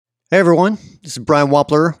Hey everyone, this is Brian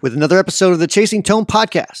Wampler with another episode of the Chasing Tone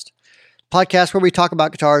podcast. Podcast where we talk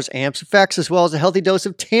about guitars, amps, effects, as well as a healthy dose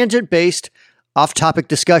of tangent-based, off-topic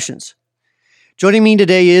discussions. Joining me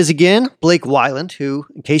today is, again, Blake Weiland, who,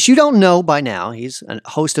 in case you don't know by now, he's a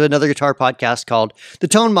host of another guitar podcast called The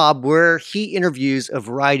Tone Mob, where he interviews a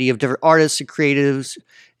variety of different artists and creatives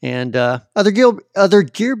and other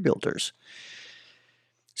gear builders.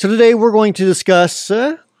 So today we're going to discuss,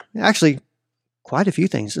 actually, quite a few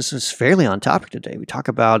things. This is fairly on topic today. We talk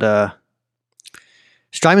about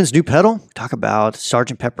Strymon's new pedal. We talk about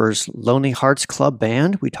Sgt. Pepper's Lonely Hearts Club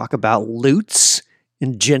Band. We talk about lutes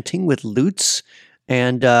and genting with lutes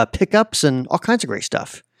and pickups and all kinds of great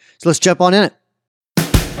stuff. So let's jump on in it.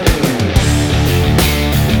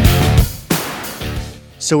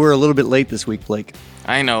 So we're a little bit late this week, Blake.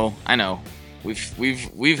 I know.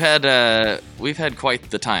 We've had quite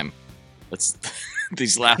the time. Let's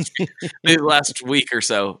these last week or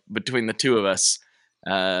so between the two of us,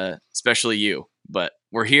 especially you. But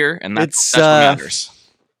we're here, and that's what matters.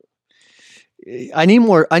 I need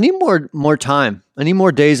more time. I need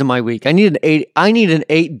more days in my week. I need an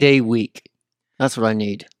 8-day week. That's what I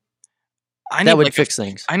need. That would fix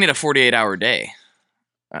things. I need a 48-hour day.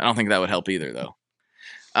 I don't think that would help either, though.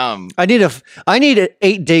 I need an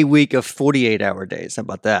 8-day week of 48-hour days. How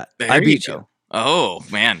about that? I beat you. Oh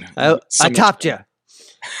man, I topped you.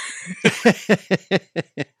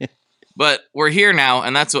 But we're here now,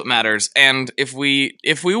 and that's what matters. And if we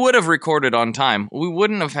would have recorded on time, we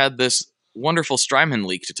wouldn't have had this wonderful Strymon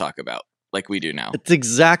leak to talk about like we do now. That's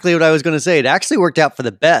exactly what I was going to say. It actually worked out for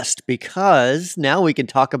the best because now we can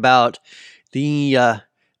talk about the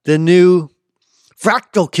new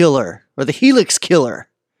Fractal Killer or the Helix Killer.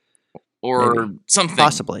 Or maybe. Something.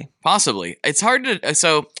 Possibly. It's hard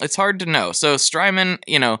to know. So Strymon,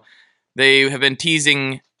 they have been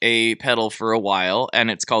teasing a pedal for a while,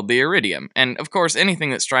 and it's called the Iridium. And of course,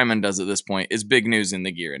 anything that Strymon does at this point is big news in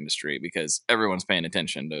the gear industry because everyone's paying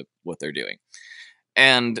attention to what they're doing.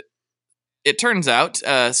 And it turns out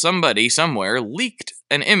somebody somewhere leaked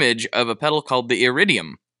an image of a pedal called the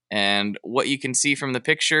Iridium. And what you can see from the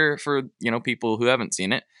picture for people who haven't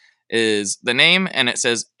seen it is the name, and it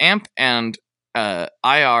says amp and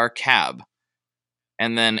IR cab.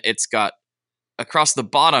 And then it's got across the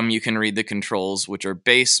bottom, you can read the controls, which are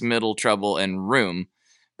bass, middle, treble, and room.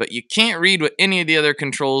 But you can't read what any of the other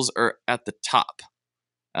controls are at the top.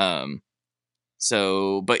 But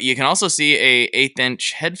you can also see a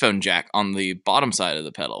 1/8" headphone jack on the bottom side of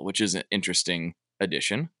the pedal, which is an interesting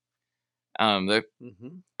addition. I'm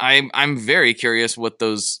very curious what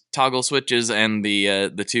those toggle switches and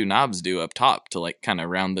the two knobs do up top to kind of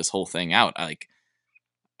round this whole thing out. I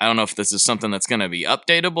don't know if this is something that's going to be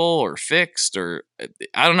updatable or fixed, or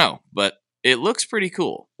I don't know, but it looks pretty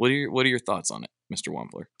cool. What are your thoughts on it, Mr.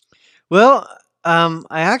 Wampler? Well,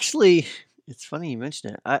 it's funny you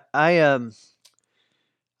mentioned it. I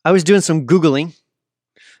was doing some Googling,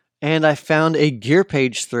 and I found a Gear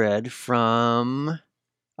Page thread from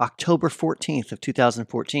October 14th of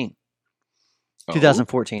 2014.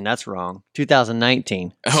 2014, that's wrong.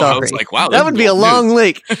 2019. Sorry. I was like, wow. That would be a long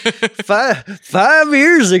leak. 5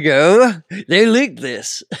 years ago, they leaked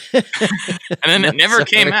this. And then it never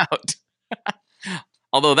came out.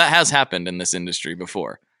 Although that has happened in this industry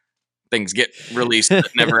before. Things get released that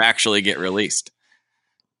never actually get released.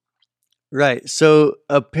 Right. So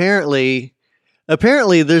apparently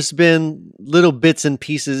there's been little bits and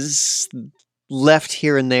pieces left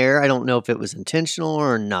here and there. I don't know if it was intentional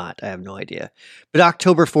or not. I have no idea. But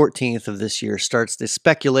October 14th of this year starts the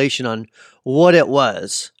speculation on what it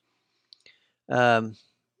was. There's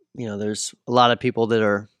a lot of people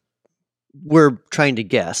that we're trying to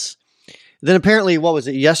guess. Then apparently, what was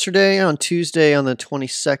it, yesterday on Tuesday on the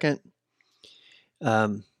 22nd?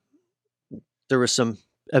 There was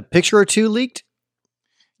a picture or two leaked.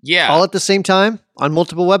 Yeah. All at the same time on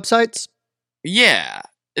multiple websites. Yeah.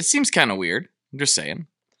 It seems kind of weird. I'm just saying.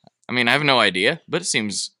 I mean, I have no idea, but it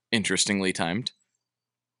seems interestingly timed.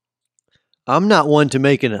 I'm not one to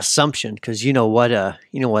make an assumption because you know what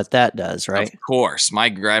that does, right? Of course, my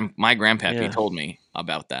grandpappy told me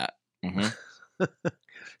about that. Mm-hmm.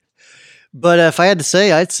 But if I had to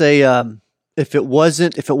say, I'd say if it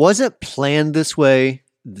wasn't planned this way,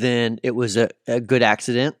 then it was a good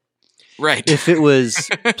accident. Right. If it was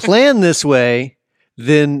planned this way,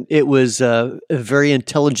 then it was a very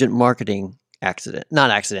intelligent marketing accident.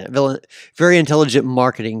 Not accident, very intelligent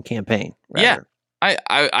marketing campaign. Rather. Yeah,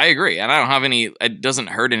 I agree. And I don't have it doesn't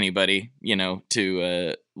hurt anybody,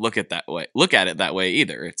 to look at it that way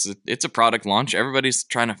either. It's a product launch. Everybody's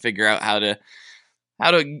trying to figure out how to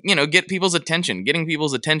get people's attention. Getting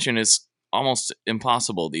people's attention is almost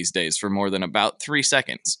impossible these days for more than about 3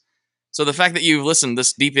 seconds. So the fact that you've listened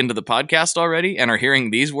this deep into the podcast already and are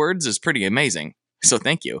hearing these words is pretty amazing. So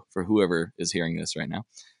thank you for whoever is hearing this right now.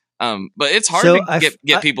 But it's hard to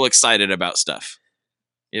get people excited about stuff.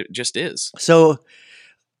 It just is. So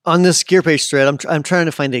on this Gearpage thread, I'm trying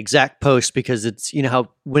to find the exact post because it's, you know how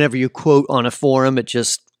whenever you quote on a forum, it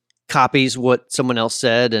just copies what someone else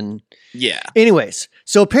said. And yeah. Anyways,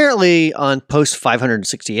 so apparently on post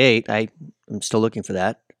 568, I'm still looking for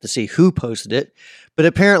that to see who posted it. But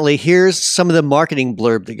apparently here's some of the marketing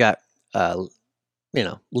blurb that got,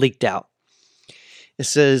 leaked out. It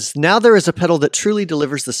says, now there is a pedal that truly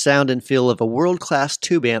delivers the sound and feel of a world-class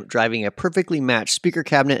tube amp driving a perfectly matched speaker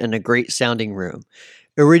cabinet in a great sounding room.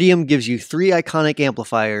 Iridium gives you 3 iconic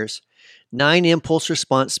amplifiers, 9 impulse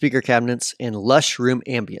response speaker cabinets, and lush room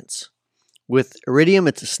ambience. With Iridium,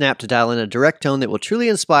 it's a snap to dial in a direct tone that will truly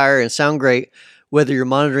inspire and sound great, whether you're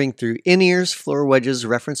monitoring through in-ears, floor wedges,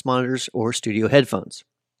 reference monitors, or studio headphones.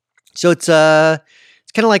 So it's kind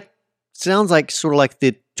of like, sounds like sort of like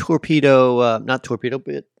the Torpedo, not Torpedo,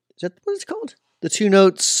 but is that what it's called? The 2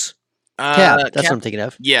 notes cab. That's what I'm thinking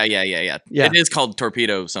of. Yeah. It is called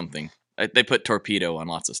Torpedo something. They put Torpedo on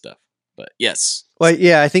lots of stuff, but yes. Well,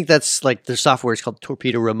 yeah, I think that's like their software is called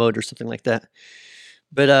Torpedo Remote or something like that.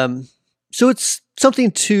 But so it's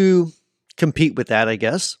something to compete with that, I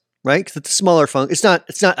guess, right? Because it's a smaller funk. It's not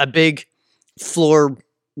a big floorboard,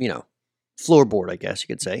 I guess you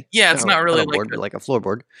could say. Yeah, it's not really like a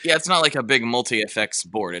floorboard. Yeah, it's not like a big multi-effects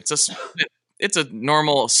board. It's a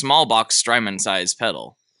normal small box Strymon size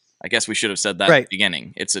pedal. I guess we should have said that at the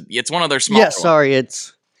beginning. It's one of their smaller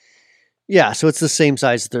ones. So it's the same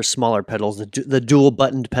size as their smaller pedals, the dual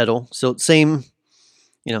buttoned pedal. So same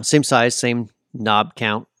size, same knob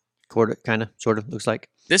count, kind of, sort of looks like.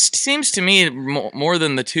 This seems to me more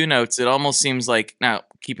than the 2 notes. It almost seems like, now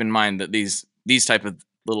keep in mind that these type of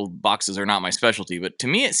little boxes are not my specialty, but to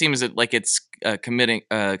me it seems like it's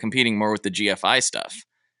competing more with the GFI stuff,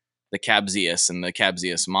 the Cab Zeus and the Cab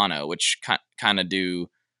Zeus Mono, which kind of do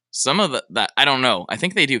some of that. I don't know. I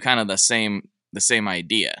think they do kind of the same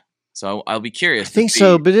idea. So I'll be curious. I think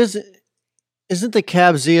so, but isn't the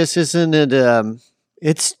Cab Zeus? Isn't it?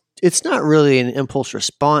 It's not really an impulse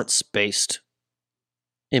response based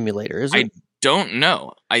emulator, is it? I don't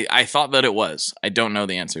know. I thought that it was. I don't know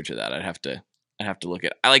the answer to that. I'd have to look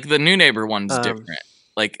at. I like the New Neighbor one's different.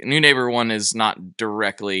 Like New Neighbor one is not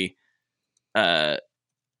directly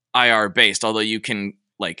IR based, although you can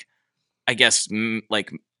I guess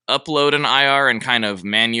upload an IR and kind of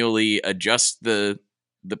manually adjust the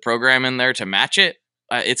program in there to match it.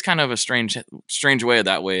 It's kind of a strange way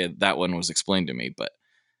that one was explained to me, but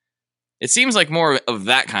it seems like more of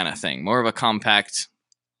that kind of thing, more of a compact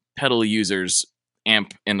pedal users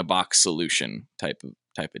amp in a box solution type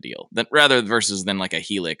of deal, versus like a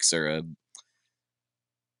Helix or a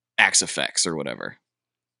Axe-Fx or whatever.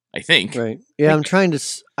 I think. Right. Yeah, I'm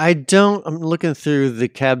looking through the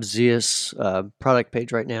Cab Zeus product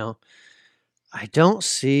page right now. I don't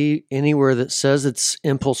see anywhere that says it's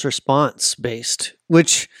impulse response based,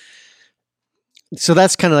 so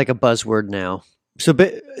that's kind of like a buzzword now. So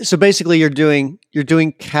basically you're doing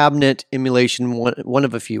cabinet emulation one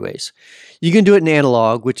of a few ways. You can do it in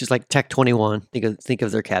analog, which is like Tech 21. Think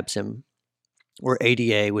of their Cab Sim, or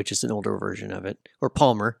ADA, which is an older version of it, or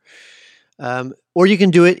Palmer. Or you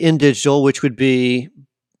can do it in digital, which would be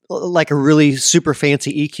like a really super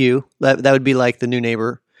fancy EQ. That would be like the New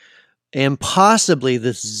Neighbor, and possibly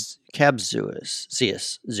this Cab Zeus,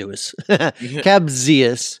 Cab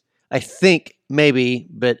Zeus. I think maybe,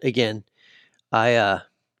 but again, I'm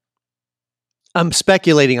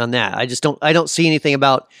speculating on that. I don't see anything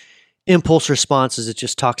about impulse responses. It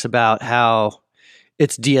just talks about how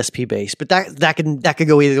it's DSP based, but that could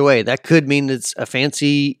go either way. That could mean it's a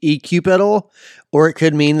fancy EQ pedal, or it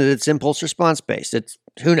could mean that it's impulse response based.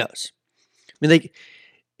 Who knows? I mean,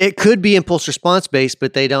 it could be impulse response based,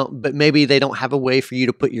 but maybe they don't have a way for you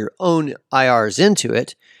to put your own IRs into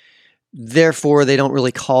it. Therefore, they don't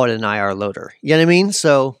really call it an IR loader. You know what I mean?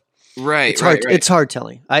 So right, it's hard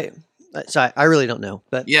telling. I really don't know.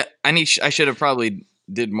 But yeah, I should have probably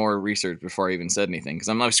did more research before I even said anything, because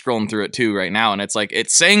I'm like scrolling through it too right now, and it's like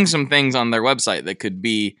it's saying some things on their website that could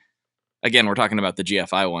be, again, we're talking about the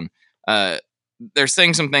GFI one. They're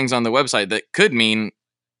saying some things on the website that could mean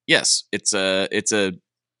yes, it's a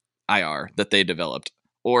IR that they developed,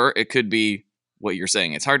 or it could be what you're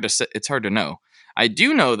saying. It's hard to know. I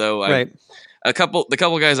do know though. Right. The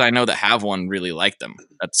couple guys I know that have one really like them.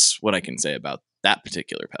 That's what I can say about that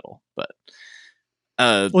particular pedal. But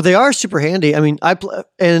well, they are super handy. I mean,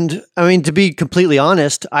 to be completely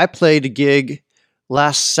honest, I played a gig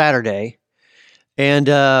last Saturday And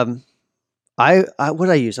I what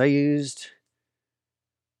did I use? I used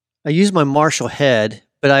my Marshall head,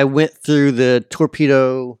 but I went through the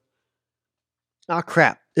torpedo. Oh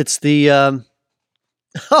crap! It's the oh,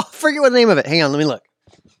 I forget what the name of it. Hang on, let me look.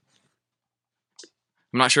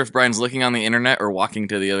 I'm not sure if Brian's looking on the internet or walking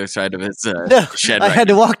to the other side of his shed. I had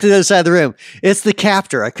to walk to the other side of the room. It's the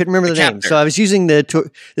Captor. I couldn't remember the name, so I was using the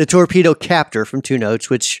torpedo Captor from Two Notes,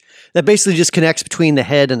 which that basically just connects between the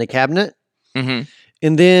head and the cabinet. Mm-hmm.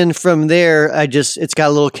 And then from there, it's got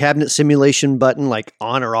a little cabinet simulation button, like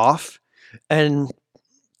on or off. And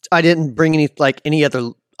I didn't bring any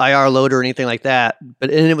other IR load or anything like that.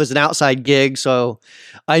 And it was an outside gig, so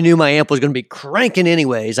I knew my amp was going to be cranking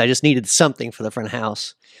anyways. I just needed something for the front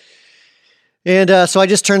house. And so I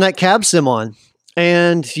just turned that cab sim on.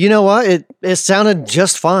 And you know what? It sounded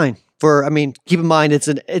just fine. Keep in mind,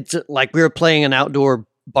 it's like we were playing an outdoor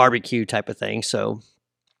barbecue type of thing. So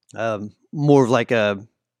more of like it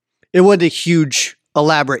wasn't a huge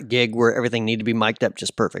elaborate gig where everything needed to be mic'd up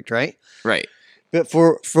just perfect, right? Right. But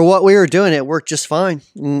for what we were doing, it worked just fine.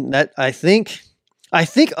 And that I think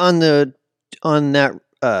on that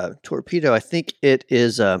torpedo, I think it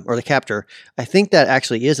is or the Captor. I think that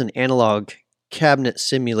actually is an analog cabinet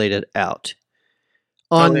simulated out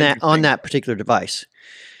on that particular device.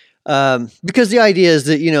 Because the idea is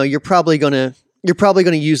that you're probably gonna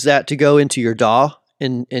use that to go into your DAW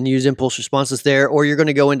and use impulse responses there, or you're going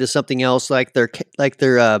to go into something else like their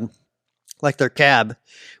cab,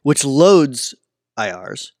 which loads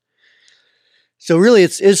IRs. So really,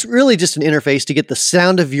 it's really just an interface to get the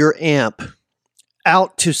sound of your amp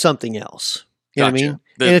out to something else. You know what I mean?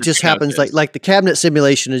 And it just happens like the cabinet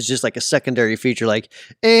simulation is just like a secondary feature.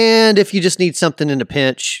 And if you just need something in a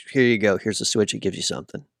pinch, here you go. Here's a switch. It gives you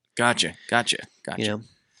something. Gotcha. You know?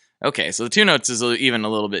 Okay, so the Two Notes is even a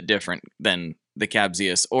little bit different than the Cab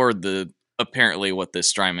ZS or apparently what the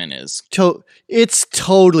Strymon is. It's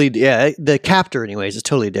totally, the Captor anyways is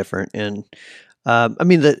totally different. And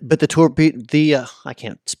the torpedo, I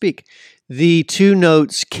can't speak. The Two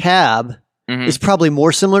Notes cab is probably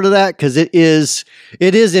more similar to that because it is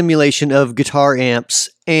emulation of guitar amps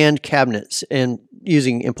and cabinets and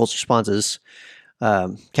using impulse responses,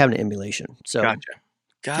 cabinet emulation. So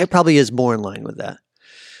gotcha. It probably is more in line with that.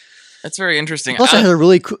 That's very interesting. Plus, it has a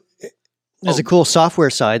really cool. There's a cool software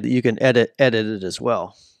side that you can edit it as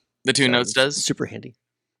well. The Two Notes does? Super handy.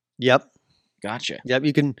 Yep. Gotcha. Yep.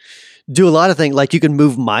 You can do a lot of things. Like you can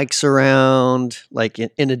move mics around, like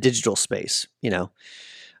in a digital space. So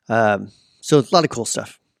it's a lot of cool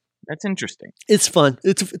stuff. That's interesting. It's fun.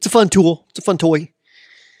 It's a fun tool. It's a fun toy.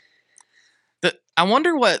 I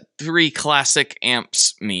wonder what 3 classic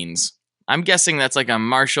amps means. I'm guessing that's like a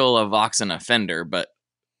Marshall, a Vox, and a Fender, but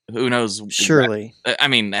who knows? Surely.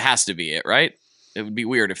 It has to be it, right? It would be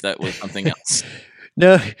weird if that was something else.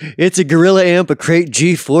 No, it's a Gorilla amp, a Crate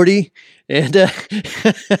G40, and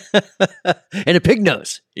and a pig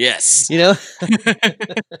nose. Yes.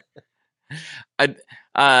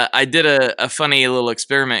 I did a funny little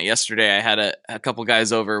experiment yesterday. I had a couple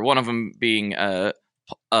guys over, one of them being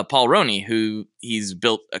Paul Roney, who he's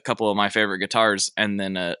built a couple of my favorite guitars, and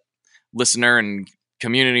then a listener and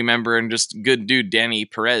community member and just good dude Danny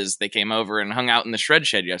Perez. They came over and hung out in the shred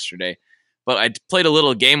shed yesterday. But I played a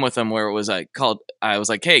little game with them where it was I was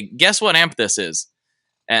like, hey, guess what amp this is?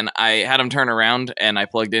 And I had them turn around and I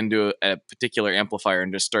plugged into a particular amplifier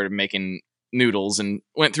and just started making noodles and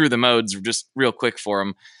went through the modes just real quick for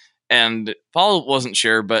them. And Paul wasn't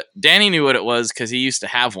sure, but Danny knew what it was because he used to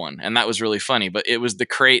have one, and that was really funny. But it was the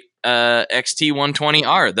Crate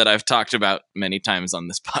XT120R that I've talked about many times on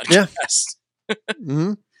this podcast. Yeah.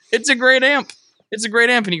 Mm-hmm. It's a great amp. And you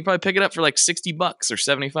can probably pick it up for like $60 or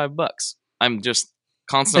 $75. I'm just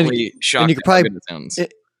constantly shocked. And you could probably,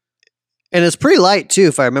 and it's pretty light too,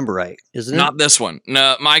 if I remember right, isn't it? Not this one.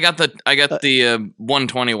 No, I got the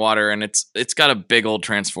 120 water, and it's got a big old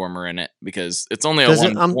transformer in it because it's only a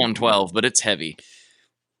 112, but it's heavy.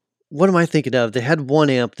 What am I thinking of? They had one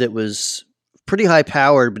amp that was pretty high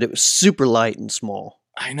powered, but it was super light and small.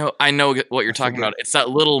 I know what you're talking about. It's that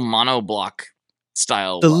little monoblock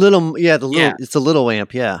style. It's a little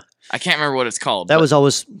amp. Yeah, I can't remember what it's called. That was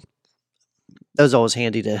always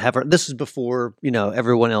handy to have. This is before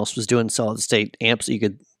everyone else was doing solid state amps that you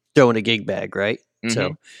could throw in a gig bag, right? Mm-hmm.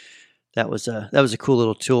 So that was a cool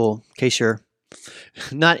little tool. In case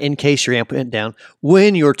your amp went down,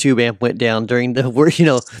 when your tube amp went down during the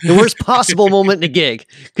worst possible moment in a gig,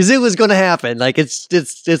 because it was going to happen. Like it's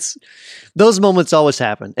those moments always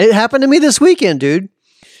happen. It happened to me this weekend, dude.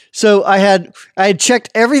 So I had checked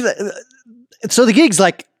everything. So the gig's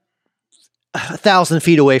like 1,000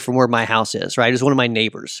 feet away from where my house is, right? It's one of my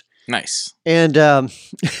neighbors. Nice. And so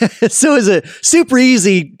it was a super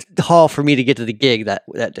easy haul for me to get to the gig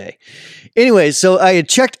that day. Anyway, so I had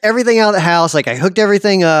checked everything out of the house. Like I hooked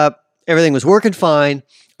everything up. Everything was working fine.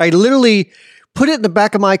 I literally put it in the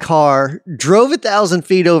back of my car, drove 1,000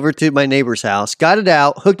 feet over to my neighbor's house, got it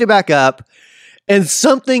out, hooked it back up, and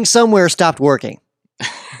something somewhere stopped working.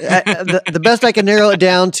 The best I could narrow it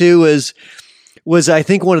down to was I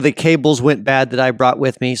think one of the cables went bad that I brought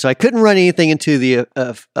with me, so I couldn't run anything into the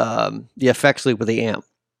effects loop with the amp.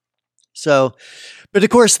 So, but of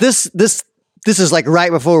course this is like right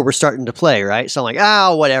before we're starting to play, right? So I'm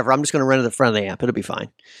like, whatever. I'm just going to run to the front of the amp. It'll be fine.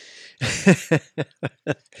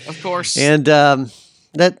 Of course. And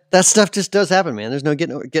that stuff just does happen, man. There's no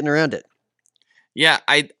getting around it. Yeah,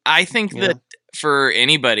 I think that for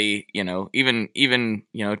anybody, even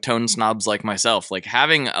tone snobs like myself, like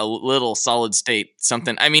having a little solid state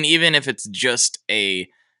something. I mean, even if it's just a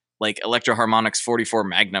like Electro-Harmonix 44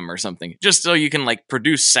 Magnum or something, just so you can like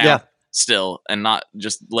produce sound still and not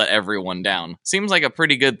just let everyone down. Seems like a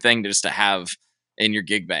pretty good thing to have in your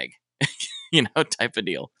gig bag, type of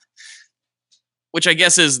deal. Which I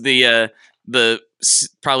guess is the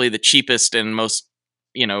probably the cheapest and most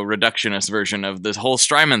reductionist version of this whole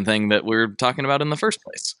Strymon thing that we're talking about in the first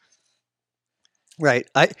place. Right.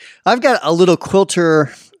 I've got a little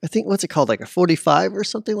quilter. I think what's it called, like a 45 or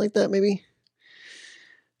something like that, maybe.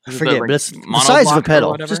 I forget, but it's the size of a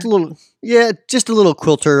pedal. Just a little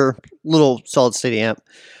quilter, little solid state amp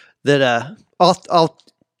that I'll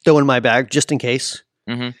throw in my bag just in case.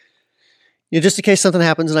 Mm-hmm. Just in case something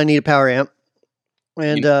happens and I need a power amp.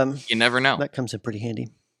 And you never know. That comes in pretty handy.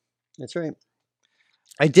 That's right.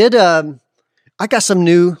 I did. I got some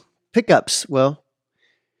new pickups. Well,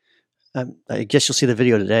 I guess you'll see the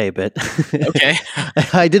video today, but okay.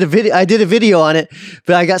 I did a video on it,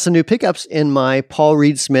 but I got some new pickups in my Paul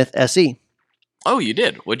Reed Smith SE. Oh, you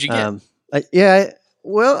did? What'd you get?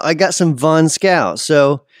 I got some Von Scow.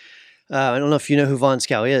 So I don't know if you know who Von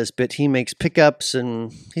Scow is, but he makes pickups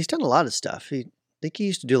and he's done a lot of stuff. I think he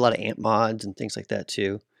used to do a lot of amp mods and things like that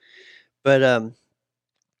too. But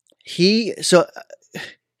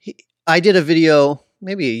I did a video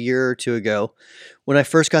maybe a year or two ago when I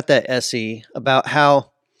first got that SE about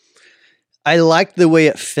how I liked the way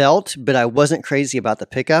it felt, but I wasn't crazy about the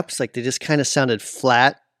pickups. Like they just kind of sounded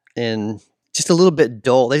flat and just a little bit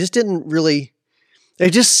dull. They just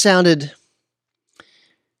sounded,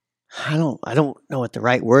 I don't know what the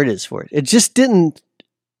right word is for it. It just didn't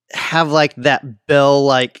have like that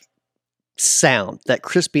bell-like sound, that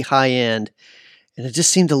crispy high end. And it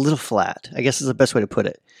just seemed a little flat, I guess is the best way to put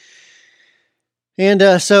it.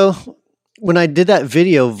 And so when I did that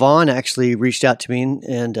video, Vaughn actually reached out to me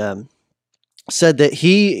and said that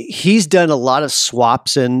he's done a lot of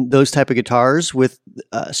swaps and those type of guitars with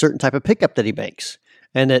a certain type of pickup that he makes.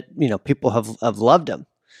 And that, people have loved them.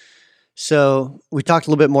 So we talked a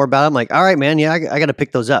little bit more about it. I'm like, all right, man, I got to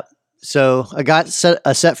pick those up. So I got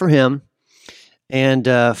a set from him. And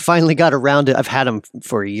finally got around to, I've had them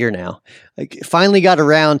for a year now. I finally got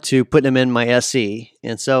around to putting them in my SE.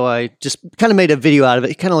 And so I just kind of made a video out of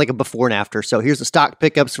it, kind of like a before and after. So here's the stock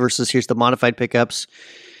pickups versus here's the modified pickups.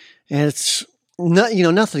 And it's not,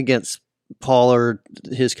 nothing against Paul or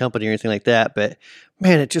his company or anything like that. But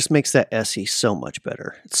man, it just makes that SE so much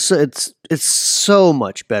better. It's so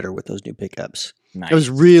much better with those new pickups. Nice. I was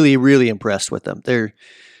really, really impressed with them. They're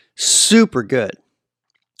super good.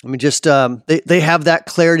 I mean, just they have that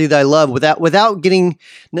clarity that I love without getting.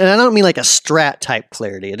 And I don't mean like a Strat type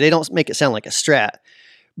clarity. They don't make it sound like a Strat,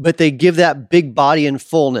 but they give that big body and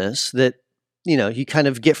fullness that you kind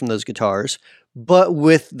of get from those guitars, but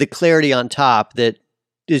with the clarity on top that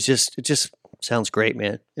is it just sounds great,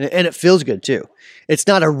 man, and it feels good too. It's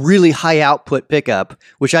not a really high output pickup,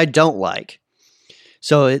 which I don't like.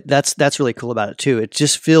 So that's really cool about it too. It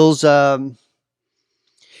just feels.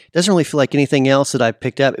 Doesn't really feel like anything else that I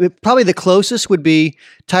picked up. Probably the closest would be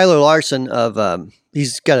Tyler Larson of,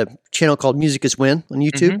 he's got a channel called Music is Win on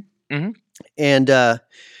YouTube. Mm-hmm. Mm-hmm. And I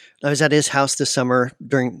was at his house this summer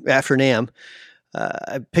after NAMM.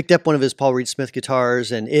 I picked up one of his Paul Reed Smith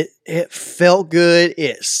guitars and it felt good.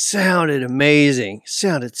 It sounded amazing.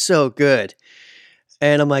 Sounded so good.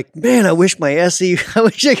 And I'm like, man, I wish I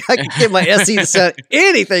could get my SE to sound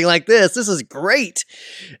anything like this. This is great.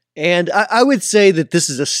 And I would say that this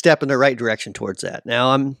is a step in the right direction towards that.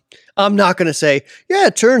 Now, I'm not going to say,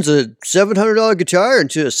 it turns a $700 guitar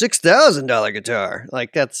into a $6,000 guitar.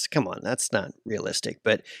 Like come on, that's not realistic.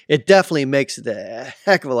 But it definitely makes it a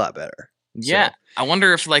heck of a lot better. Yeah, so, I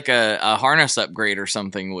wonder if like a harness upgrade or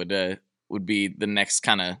something would be the next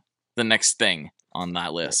thing. on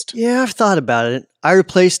that list. Yeah, I've thought about it. I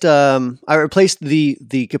replaced the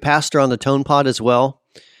capacitor on the tone pod as well.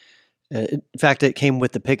 In fact, it came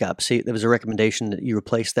with the pickup. See, there was a recommendation that you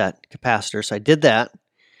replace that capacitor, so I did that.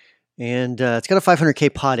 And it's got a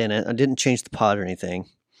 500K pod in it. I didn't change the pod or anything.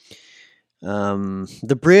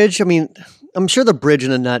 The bridge, I mean, I'm sure the bridge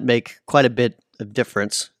and the nut make quite a bit of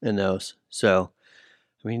difference in those. So,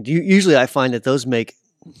 I mean, usually I find that those make...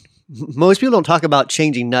 Most people don't talk about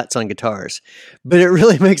changing nuts on guitars, but it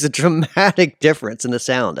really makes a dramatic difference in the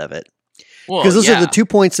sound of it. Because those are the 2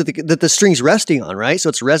 points that the string's resting on, right? So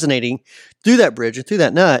it's resonating through that bridge and through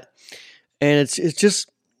that nut. And it's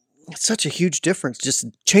such a huge difference just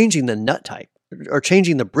changing the nut type or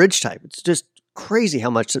changing the bridge type. It's just crazy how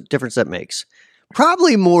much difference that makes.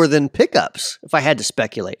 Probably more than pickups, if I had to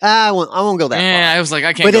speculate. I won't go that far. Yeah, I was like,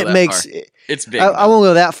 I can't go that far. It's big. I won't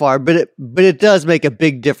go that far, but it does make a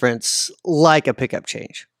big difference, like a pickup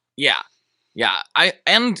change. Yeah.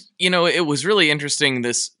 It was really interesting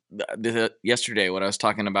yesterday what I was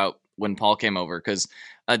talking about when Paul came over, because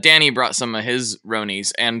Danny brought some of his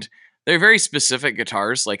Ronies, and they're very specific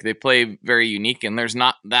guitars. Like, they play very unique, and there's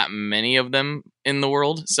not that many of them in the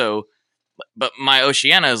world. So, but my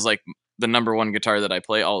Oceana is like the number one guitar that I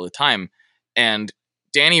play all the time. And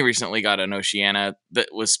Danny recently got an Oceana that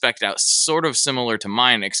was spec'd out sort of similar to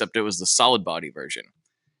mine, except it was the solid body version.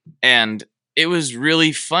 And it was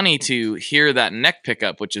really funny to hear that neck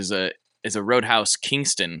pickup, which is a Roadhouse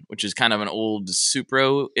Kingston, which is kind of an old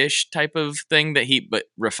Supro-ish type of thing but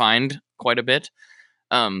refined quite a bit.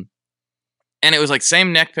 And it was like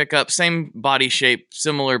same neck pickup, same body shape,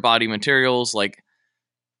 similar body materials,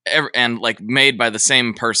 and like made by the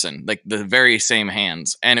same person, like the very same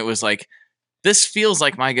hands. And it was like, this feels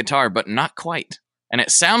like my guitar, but not quite. And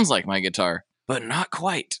it sounds like my guitar, but not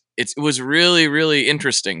quite. It was really, really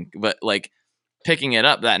interesting. But like picking it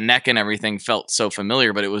up, that neck and everything felt so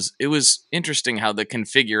familiar, but it was interesting how the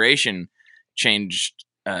configuration changed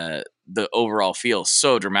the overall feel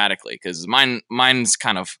so dramatically. Because mine's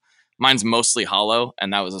mostly hollow,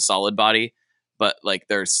 and that was a solid body. But like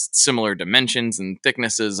there's similar dimensions and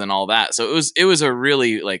thicknesses and all that. So it was a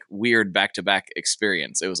really like weird back-to-back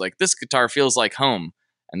experience. It was like, this guitar feels like home,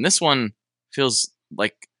 and this one feels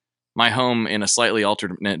like my home in a slightly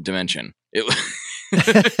alternate dimension. The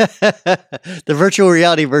virtual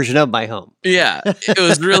reality version of my home. Yeah, it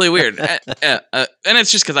was really weird. And it's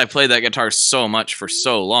just because I played that guitar so much for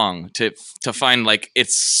so long to find like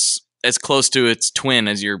it's as close to its twin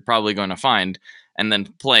as you're probably going to find. And then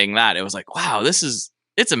playing that, it was like, wow, it's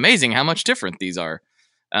amazing how much different these are,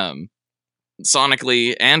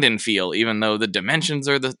 sonically and in feel, even though the dimensions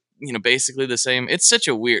are basically the same. It's such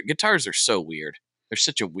a weird, guitars are so weird. They're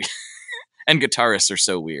such a weird, and guitarists are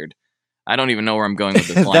so weird. I don't even know where I'm going with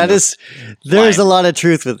this line. There's a lot of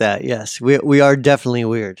truth with that. Yes, we are definitely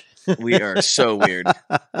weird. We are so weird.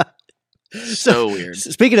 So weird.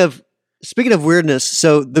 Speaking of weirdness,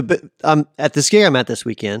 so at this gig I'm at this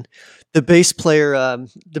weekend, the bass player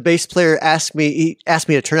asked me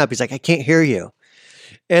to turn up. He's like, I can't hear you.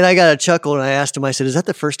 And I got a chuckle, and I asked him, I said, is that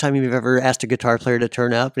the first time you've ever asked a guitar player to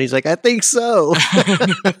turn up? And he's like, I think so.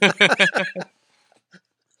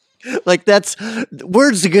 Like, that's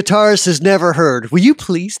words the guitarist has never heard. Will you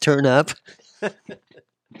please turn up?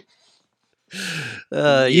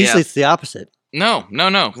 Usually it's the opposite. No.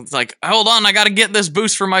 It's like, hold on, I got to get this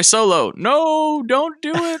boost for my solo. No, don't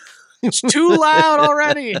do it. It's too loud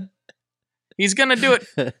already. He's going to do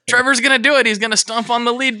it. Trevor's going to do it. He's going to stomp on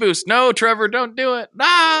the lead boost. No, Trevor, don't do it.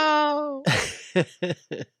 No.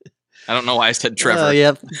 I don't know why I said Trevor.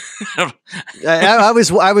 Yep. I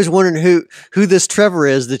was wondering who this Trevor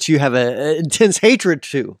is that you have an intense hatred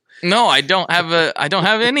to. No, I don't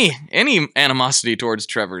have any animosity towards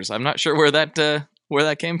Trevor's. I'm not sure where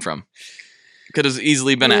that came from. Could have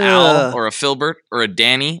easily been an Al or a Filbert or a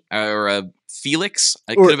Danny or a Felix.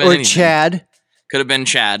 It could have been anything. Chad. Could have been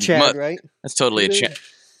Chad. Right? That's totally a Chad.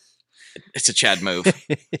 It's a Chad move.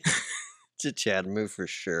 It's a Chad move for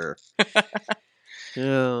sure.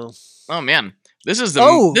 Oh man, this has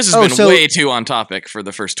been way too on topic for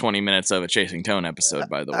the first 20 minutes of a Chasing Tone episode.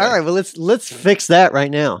 By the way, all right. Well, let's fix that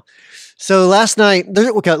right now. So last night,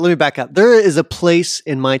 let me back up. There is a place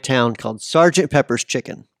in my town called Sergeant Pepper's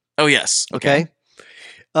Chicken. Oh yes. Okay.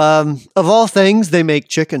 Of all things, they make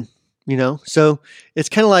chicken. So it's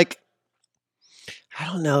kind of like, I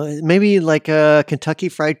don't know, maybe like a Kentucky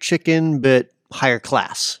Fried Chicken, but higher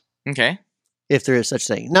class. Okay. If there is such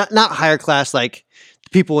thing. Not higher class like the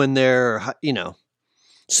people in there are,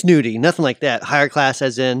 snooty, nothing like that. Higher class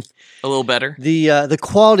as in a little better.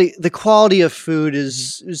 The quality of food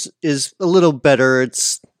is a little better.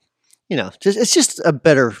 It's it's just a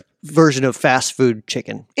better version of fast food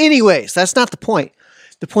chicken. Anyways, that's not the point.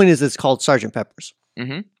 The point is it's called Sergeant Pepper's.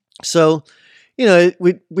 Mm-hmm. So,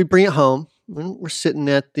 we bring it home. And we're sitting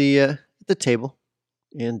at the table,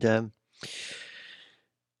 and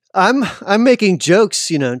I'm making jokes,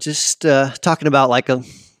 just talking about like a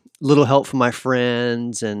little help from my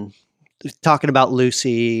friends and talking about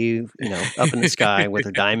Lucy, up in the sky with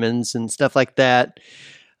her diamonds and stuff like that.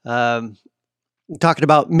 Talking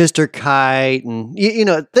about Mr. Kite and,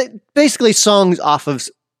 basically songs off of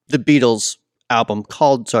the Beatles album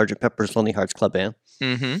called Sgt. Pepper's Lonely Hearts Club Band.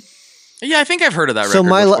 Mm-hmm. Yeah, I think I've heard of that So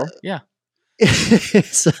record before. Yeah.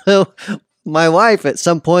 So my wife at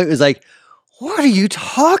some point was like, "What are you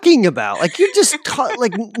talking about? Like, you're just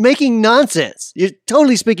like making nonsense. You're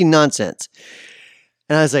totally speaking nonsense."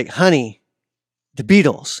 And I was like, "Honey, the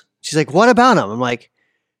Beatles." She's like, "What about them?" I'm like,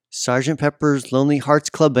 "Sgt. Pepper's Lonely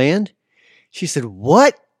Hearts Club Band." She said,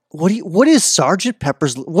 "What? What is Sgt.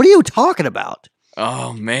 Pepper's? What are you talking about?"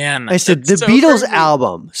 Oh man. I said, "The Beatles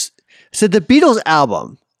album." I said, "The Beatles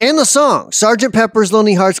album and the song Sgt. Pepper's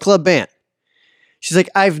Lonely Hearts Club Band." She's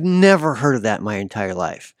like, "I've never heard of that in my entire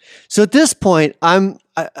life." So at this point, I'm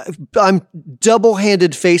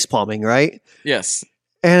double-handed face palming, right? Yes.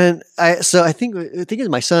 And I think it's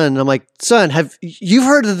my son. And I'm like, "Son, have you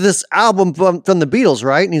heard of this album from the Beatles,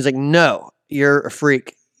 right?" And he's like, "No, you're a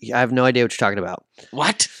freak. I have no idea what you're talking about."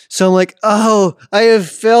 What? So I'm like, "Oh, I have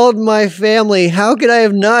failed my family. How could I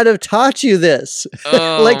have not have taught you this?"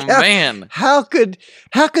 Oh man. How could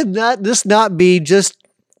this not be just?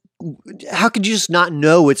 How could you just not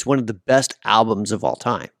know it's one of the best albums of all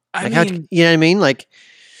time? I Like, mean, you know what I mean? Like,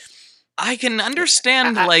 I can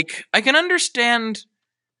understand.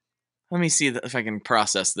 Let me see if I can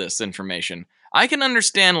process this information. I can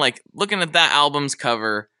understand, like, looking at that album's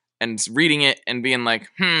cover and reading it and being like,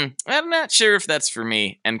 I'm not sure if that's for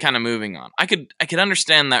me, and kind of moving on. I could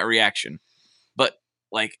understand that reaction, but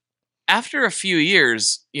like after a few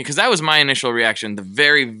years, because that was my initial reaction. The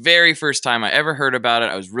very, very first time I ever heard about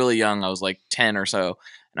it, I was really young. I was like 10 or so,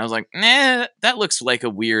 and I was like, "Nah, that looks like a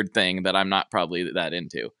weird thing that I'm not probably that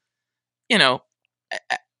into,"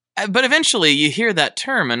 But eventually, you hear that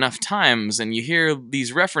term enough times, and you hear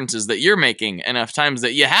these references that you're making enough times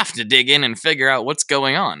that you have to dig in and figure out what's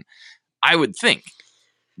going on. I would think,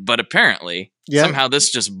 but apparently, somehow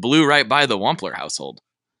this just blew right by the Wampler household.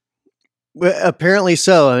 Well, apparently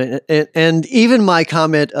so. And even my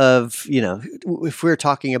comment of, if we're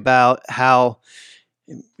talking about how,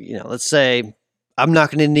 let's say I'm not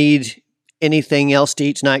going to need anything else to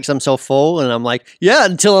eat tonight because I'm so full. And I'm like, yeah,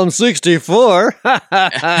 until I'm 64.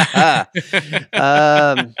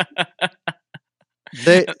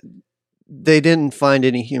 They didn't find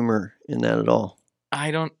any humor in that at all.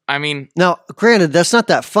 Now, granted, that's not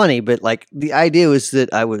that funny, but like the idea was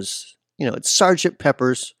that I was, it's Sgt.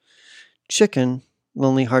 Pepper's Chicken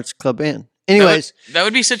Lonely Hearts Club Band. Anyways, that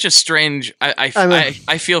would be such a strange. I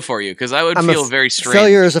feel for you because I would feel very strange.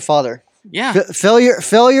 Failure as a father. Yeah,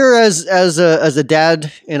 failure as a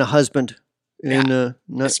dad and a husband, and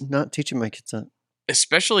not teaching my kids that.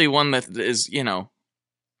 Especially one that is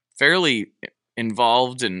fairly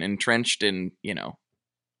involved and entrenched in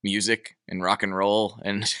music and rock and roll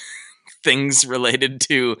and things related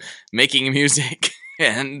to making music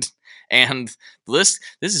and the list.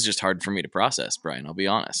 This is just hard for me to process, Brian. I'll be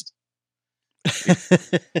honest.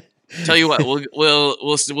 Tell you what,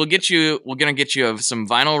 we'll get you. We're gonna get you some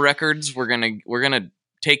vinyl records. We're gonna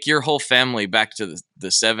take your whole family back to the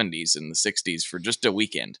 70s and the 60s for just a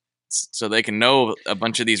weekend, so they can know a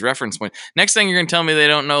bunch of these reference points. Next thing you're gonna tell me they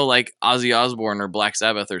don't know like Ozzy Osbourne or Black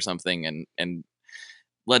Sabbath or something, and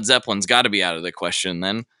Led Zeppelin's got to be out of the question.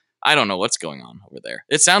 Then I don't know what's going on over there.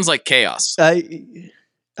 It sounds like chaos.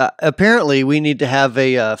 Apparently, we need to have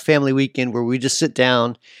a family weekend where we just sit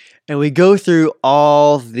down and we go through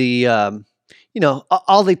all the,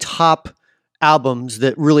 all the top albums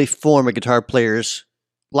that really form a guitar player's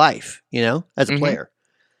life, as a player.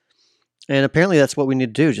 And apparently, that's what we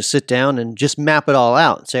need to do: just sit down and just map it all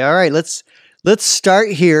out and say, "All right, let's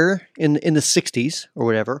start here in the '60s or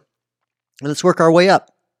whatever, and let's work our way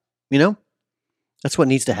up." That's what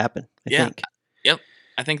needs to happen. I think. Yep.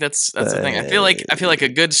 I think that's the thing. I feel like a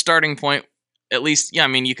good starting point, at least. Yeah, I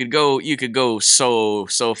mean, you could go so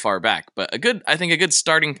far back, but a good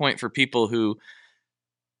starting point for people who,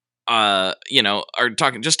 are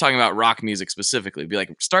talking about rock music specifically. Be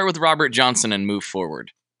like, start with Robert Johnson and move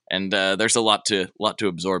forward. And there's a lot to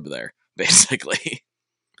absorb there, basically.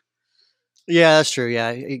 Yeah, that's true.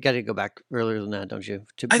 Yeah, you got to go back earlier than that, don't you?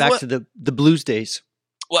 Back to the blues days.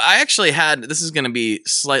 Well, I actually had, this is going to be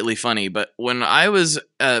slightly funny, but when I was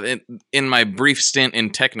in my brief stint in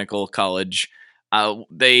technical college,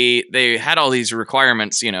 they had all these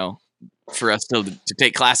requirements, for us to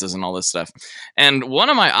take classes and all this stuff. And one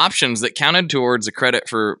of my options that counted towards a credit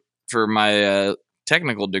for my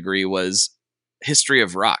technical degree was history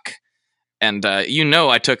of rock. And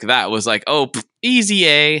I took that, was like, easy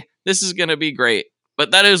A, this is going to be great.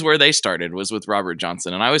 But that is where they started, was with Robert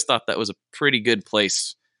Johnson. And I always thought that was a pretty good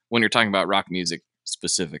place when you're talking about rock music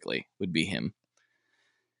specifically, would be him.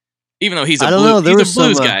 Even though he's a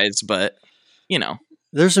blues guys, but,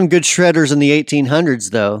 There's some good shredders in the 1800s,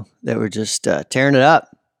 though, that were just tearing it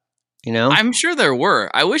up, I'm sure there were.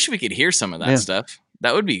 I wish we could hear some of that stuff.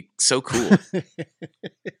 That would be so cool.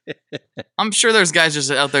 I'm sure there's guys just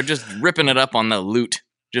out there just ripping it up on the lute,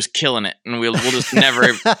 just killing it, and we'll just never,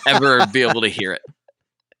 ever be able to hear it.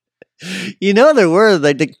 There were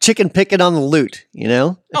like the chicken picking on the lute,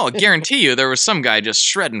 Oh, I guarantee you there was some guy just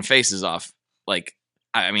shredding faces off. Like,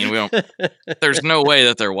 I mean, we don't. There's no way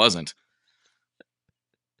that there wasn't.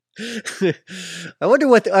 I wonder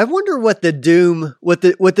what the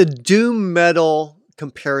doom metal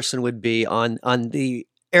comparison would be on the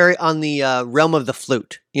area, on the realm of the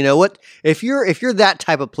flute. What if you're that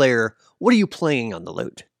type of player? What are you playing on the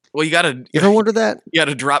lute? Well, you ever wonder that? You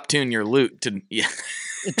gotta drop tune your lute to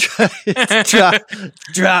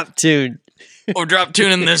drop tune. Or drop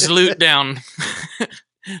tuning this lute down.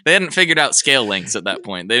 They hadn't figured out scale lengths at that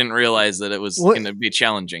point. They didn't realize that it was going to be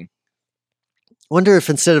challenging. Wonder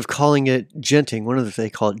if instead of calling it djenting, what if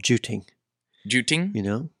they call it juting?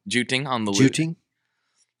 Juting? Juting on the lute. Juting?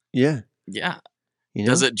 Yeah. Yeah.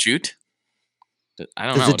 Does it jute? I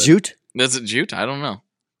don't know. Does it jute? Does it jute? I don't know.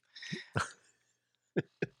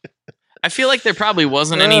 I feel like there probably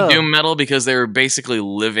wasn't any doom metal because they were basically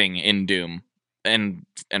living in doom and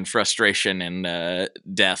frustration and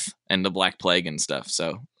death and the Black Plague and stuff.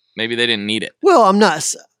 So maybe they didn't need it. Well, I'm not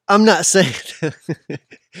saying.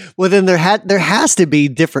 Well, then there has to be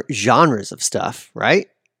different genres of stuff, right?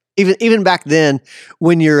 Even back then,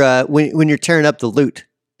 when you're when you're tearing up the lute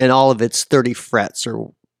and all of its 30 frets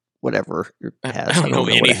or whatever it has. I don't know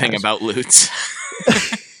anything about lutes.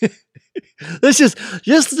 Let's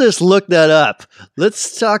just look that up.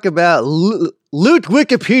 Let's talk about lute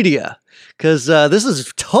Wikipedia, because this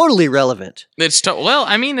is totally relevant. Well,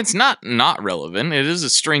 I mean, it's not relevant. It is a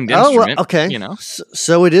stringed instrument. Well, okay.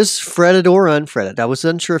 So it is fretted or unfretted. I was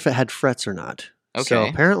unsure if it had frets or not. Okay. So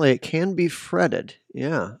apparently it can be fretted.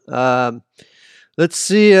 Yeah. Let's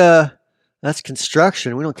see. That's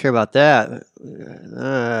construction. We don't care about that.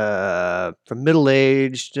 From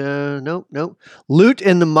middle-aged, nope. Lute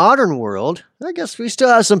in the modern world. I guess we still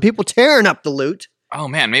have some people tearing up the lute. Oh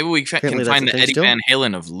man, maybe we can find the Eddie Van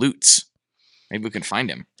Halen of lutes. Maybe we can find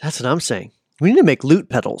him. That's what I'm saying. We need to make lute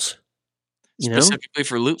pedals. Specifically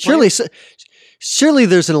for lute. Surely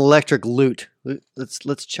there's an electric lute.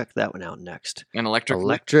 Let's check that one out next. An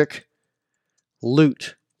electric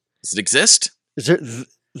lute. Does it exist? Is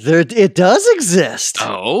there? It does exist.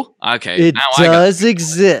 Oh, okay. It does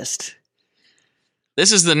exist.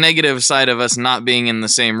 This is the negative side of us not being in the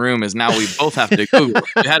same room. Is now we both have to Google.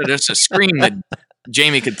 If we had just a screen that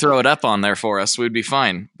Jamie could throw it up on there for us, we'd be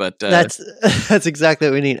fine. But that's exactly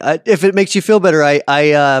what we need. If it makes you feel better, I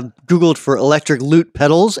Googled for electric lute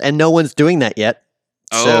pedals, and no one's doing that yet.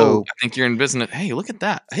 Oh, so, I think you're in business. Hey, look at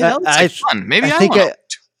that. Hey, that looks like fun. Maybe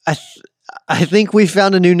I think we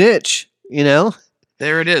found a new niche.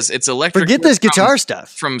 There it is. It's electric. Forget this guitar stuff.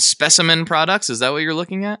 From Specimen Products. Is that what you're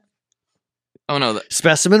looking at? Oh, no.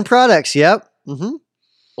 Specimen Products. Yep. Mm-hmm.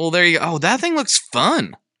 Well, there you go. Oh, that thing looks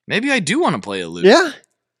fun. Maybe I do want to play a lute. Yeah.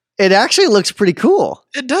 It actually looks pretty cool.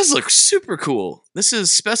 It does look super cool. This is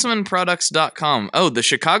specimenproducts.com. Oh, the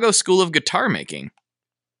Chicago School of Guitar Making.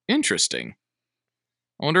 Interesting.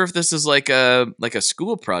 I wonder if this is like a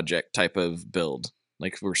school project type of build,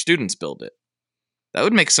 like where students build it. That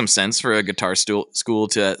would make some sense for a guitar school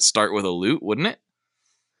to start with a lute, wouldn't it?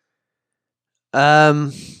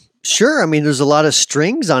 Sure. I mean, there's a lot of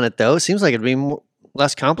strings on it, though. It seems like it'd be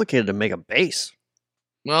less complicated to make a bass.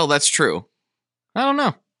 Well, that's true. I don't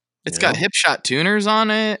know. It's got Hipshot tuners on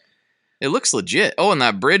it. It looks legit. Oh, and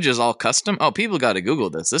that bridge is all custom. Oh, people got to Google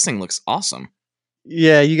this. This thing looks awesome.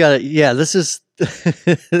 Yeah, you got it. Yeah, this is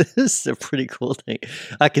this is a pretty cool thing.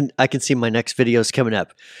 I can see my next videos coming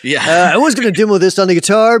up. Yeah, I was going to demo this on the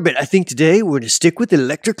guitar, but I think today we're going to stick with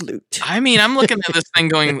electric lute. I mean, I'm looking at this thing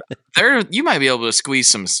going, you might be able to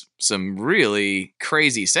squeeze some really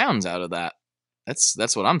crazy sounds out of that.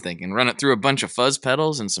 That's what I'm thinking. Run it through a bunch of fuzz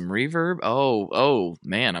pedals and some reverb. Oh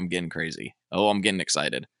man, I'm getting crazy. Oh, I'm getting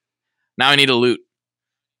excited. Now I need a lute.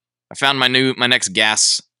 I found my next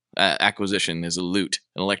gas acquisition is a lute,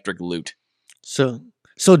 an electric lute. So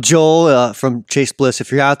Joel from Chase Bliss,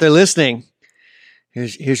 if you're out there listening,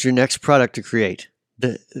 Here's your next product to create.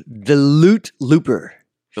 The Lute Looper.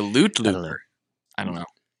 The Lute Looper. I don't know.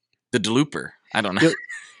 The Delooper. I don't know.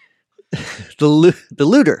 The Looter. The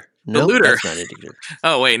Looter. That's not it either.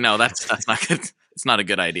 Oh wait, no, that's not good. It's not a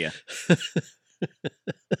good idea.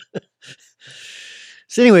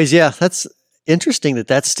 So anyways, yeah, that's interesting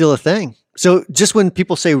that's still a thing. So just when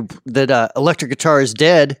people say that electric guitar is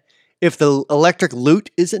dead, if the electric lute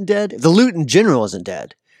isn't dead, if the lute in general isn't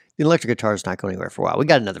dead, the electric guitar is not going anywhere for a while. We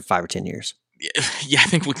got another 5 or 10 years. Yeah, I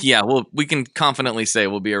think we can confidently say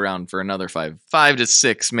we'll be around for another 5 to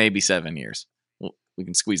 6, maybe 7 years. We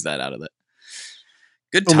can squeeze that out of it.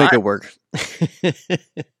 Good time. We'll make it work.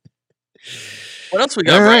 What else we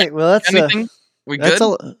got? All right. Well, that's anything. We good?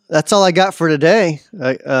 That's all I got for today.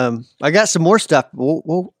 I got some more stuff.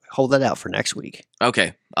 We'll hold that out for next week.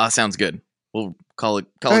 Okay. Sounds good. We'll call it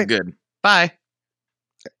right. Good. Bye.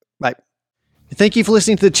 Bye. Thank you for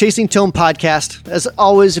listening to the Chasing Tone podcast. As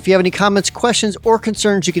always, if you have any comments, questions, or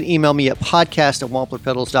concerns, you can email me at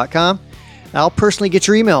podcast@wamplerpedals.com. I'll personally get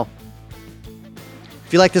your email.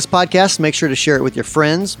 If you like this podcast, make sure to share it with your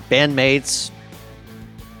friends, bandmates,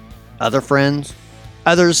 other friends,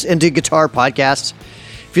 others into guitar podcasts.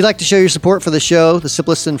 If you'd like to show your support for the show, the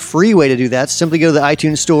simplest and free way to do that is simply go to the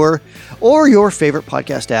iTunes store or your favorite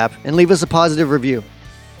podcast app and leave us a positive review.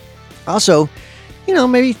 Also,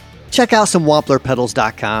 maybe check out some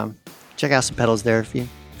wamplerpedals.com. Check out some pedals there if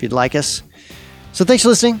you'd like us. So thanks for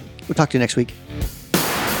listening. We'll talk to you next week.